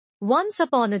Once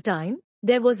upon a time,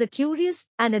 there was a curious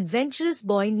and adventurous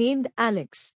boy named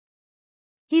Alex.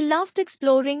 He loved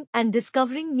exploring and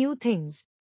discovering new things.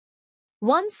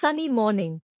 One sunny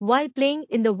morning, while playing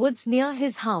in the woods near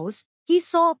his house, he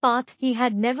saw a path he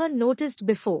had never noticed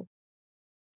before.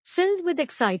 Filled with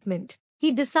excitement,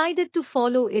 he decided to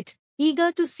follow it,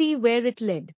 eager to see where it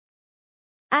led.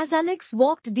 As Alex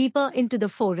walked deeper into the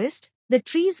forest, the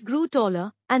trees grew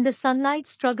taller and the sunlight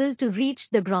struggled to reach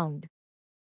the ground.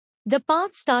 The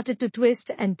path started to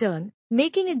twist and turn,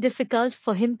 making it difficult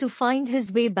for him to find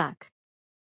his way back.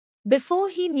 Before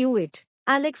he knew it,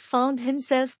 Alex found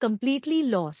himself completely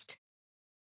lost.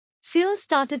 Fear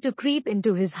started to creep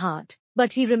into his heart,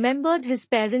 but he remembered his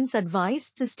parents'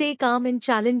 advice to stay calm in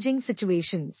challenging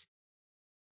situations.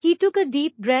 He took a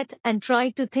deep breath and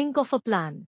tried to think of a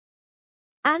plan.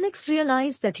 Alex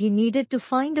realized that he needed to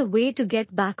find a way to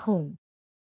get back home.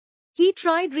 He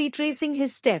tried retracing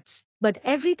his steps, but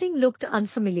everything looked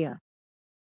unfamiliar.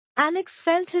 Alex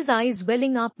felt his eyes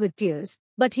welling up with tears,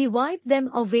 but he wiped them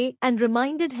away and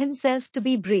reminded himself to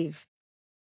be brave.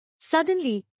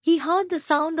 Suddenly, he heard the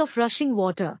sound of rushing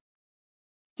water.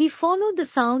 He followed the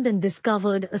sound and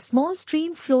discovered a small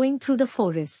stream flowing through the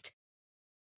forest.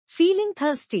 Feeling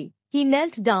thirsty, he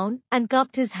knelt down and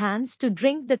cupped his hands to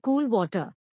drink the cool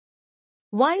water.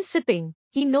 While sipping,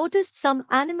 he noticed some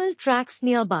animal tracks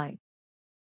nearby.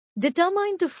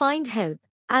 Determined to find help,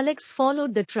 Alex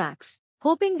followed the tracks,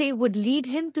 hoping they would lead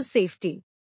him to safety.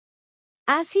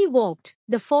 As he walked,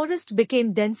 the forest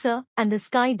became denser and the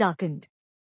sky darkened.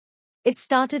 It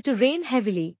started to rain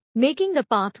heavily, making the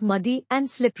path muddy and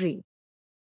slippery.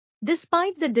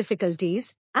 Despite the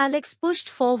difficulties, Alex pushed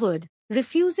forward,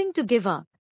 refusing to give up.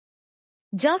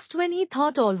 Just when he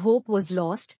thought all hope was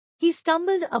lost, he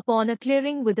stumbled upon a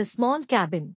clearing with a small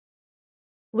cabin.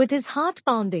 With his heart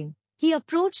pounding, he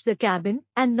approached the cabin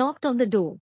and knocked on the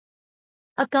door.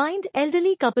 A kind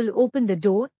elderly couple opened the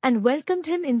door and welcomed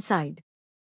him inside.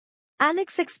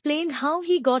 Alex explained how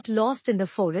he got lost in the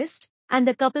forest, and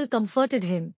the couple comforted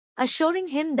him, assuring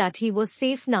him that he was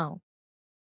safe now.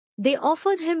 They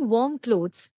offered him warm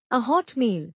clothes, a hot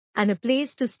meal, and a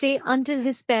place to stay until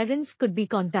his parents could be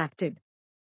contacted.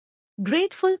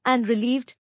 Grateful and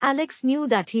relieved, Alex knew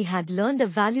that he had learned a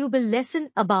valuable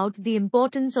lesson about the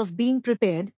importance of being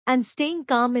prepared and staying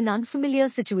calm in unfamiliar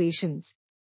situations.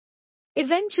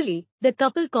 Eventually, the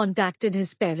couple contacted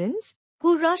his parents,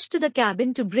 who rushed to the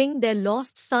cabin to bring their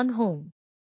lost son home.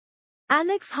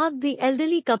 Alex hugged the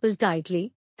elderly couple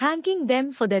tightly, thanking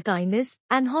them for their kindness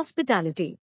and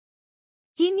hospitality.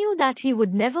 He knew that he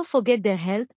would never forget their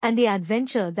help and the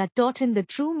adventure that taught him the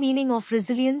true meaning of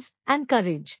resilience and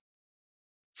courage.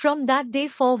 From that day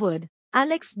forward,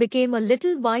 Alex became a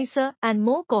little wiser and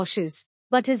more cautious,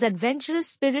 but his adventurous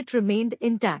spirit remained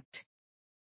intact.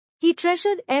 He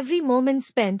treasured every moment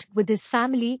spent with his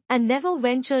family and never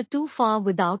ventured too far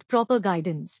without proper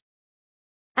guidance.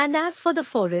 And as for the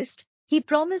forest, he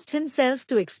promised himself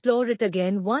to explore it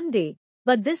again one day,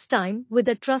 but this time with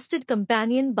a trusted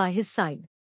companion by his side.